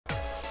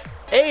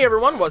Hey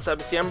everyone, what's up?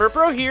 It's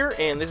TheUnproPro here,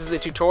 and this is a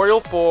tutorial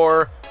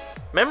for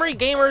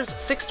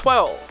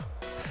MemoryGamers612.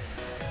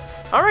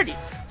 Alrighty,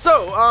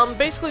 so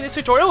basically this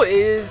tutorial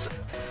is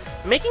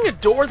making a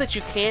door that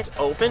you can't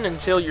open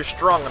until you're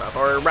strong enough,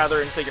 or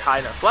rather until you're high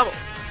enough level.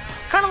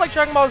 Kind of like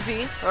Dragon Ball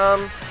Z,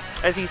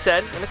 as he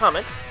said in the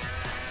comment.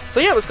 So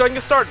yeah, let's go ahead and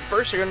get started.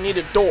 First, you're going to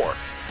need a door.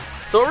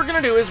 So what we're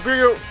going to do is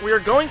we are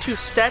going to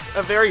set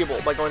a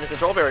variable by going to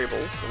control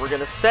variables. We're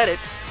going to set it.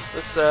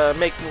 Let's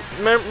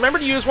remember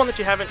to use one that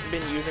you haven't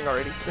been using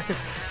already.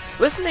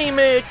 Let's name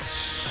it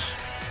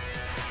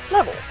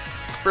level.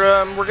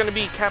 We're going to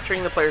be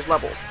capturing the player's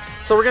level.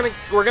 So we're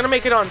gonna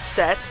make it on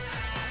set.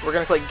 We're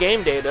going to click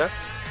game data,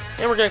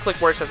 and we're going to click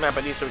where it says map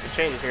ID so we can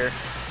change it here.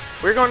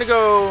 We're going to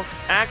go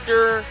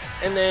actor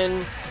and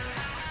then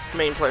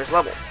main player's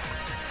level.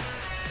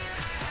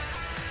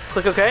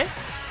 Click OK.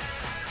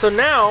 So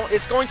now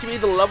it's going to be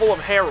the level of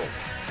Harold.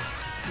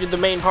 You're the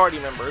main party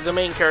member, the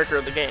main character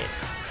of the game.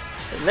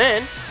 And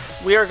then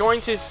we are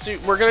going to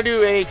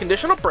do a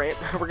conditional branch.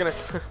 We're gonna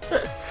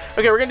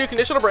do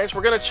conditional branch.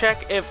 We're gonna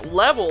check if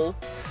level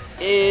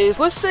is,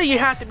 let's say you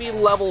have to be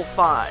level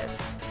 5.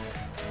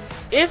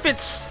 If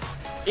it's,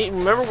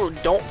 remember, we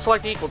don't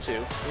select equal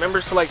to. Remember,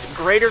 select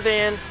greater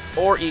than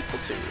or equal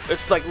to.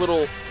 It's like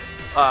little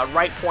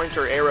right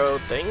pointer arrow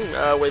thing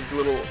with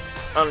little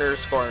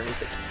underscore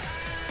underneath it.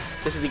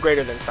 This is the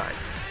greater than sign.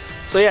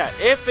 So yeah,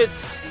 if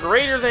it's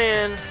greater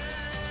than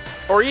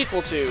or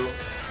equal to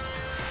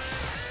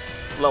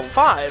level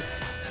 5,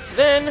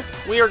 then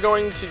we are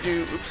going to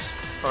do, oops,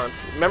 hold on,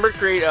 remember to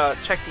create,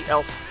 check the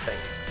else thing.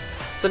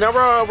 So now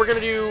we're going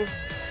to do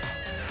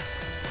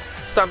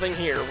something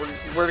here.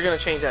 We're going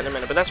to change that in a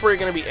minute, but that's where you're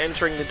going to be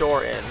entering the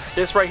door in.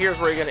 This right here is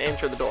where you're going to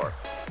enter the door.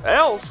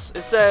 Else,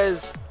 it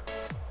says,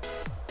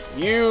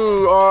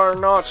 you are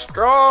not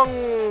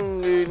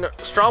strong enough.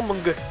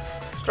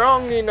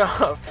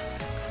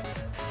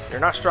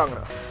 You're not strong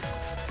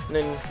enough. And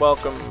then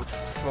welcome,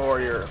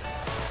 warrior.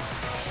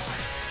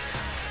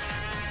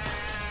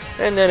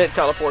 And then it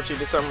teleports you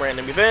to some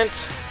random event,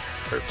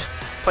 or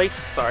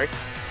place, sorry.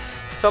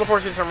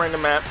 Teleports you to some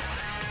random map.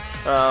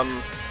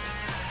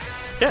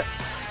 Yeah,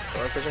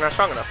 so it says you're not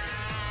strong enough.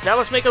 Now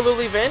let's make a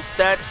little event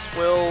that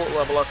will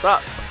level us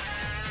up.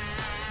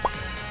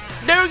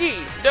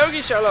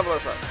 Dogi shall level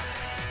us up.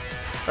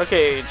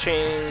 Okay,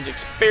 change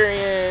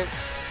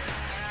experience.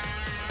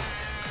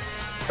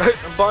 A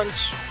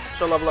bunch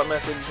shall level up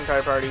message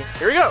entire party.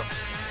 Here we go.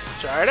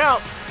 Let's try it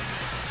out.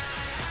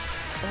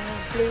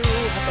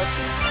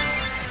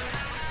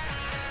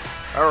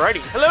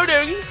 Alrighty. Hello,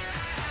 Dogi.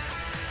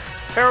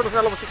 Harold is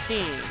now level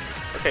 16.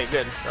 Okay,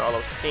 good. They're all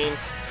level 16.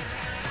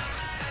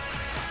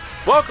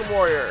 Welcome,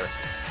 warrior.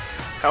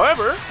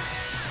 However,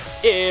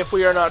 if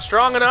we are not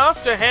strong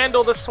enough to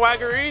handle the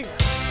swaggery,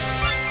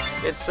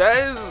 it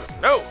says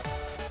no.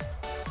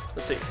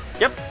 Let's see.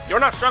 Yep, you're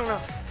not strong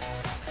enough.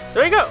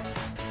 There you go.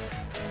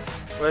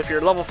 Well, if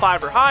you're level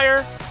 5 or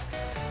higher,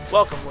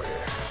 welcome, warrior.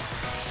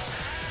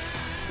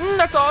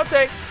 That's all it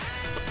takes.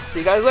 See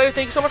you guys later.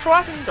 Thank you so much for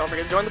watching. Don't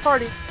forget to join the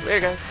party. Later,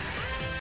 guys.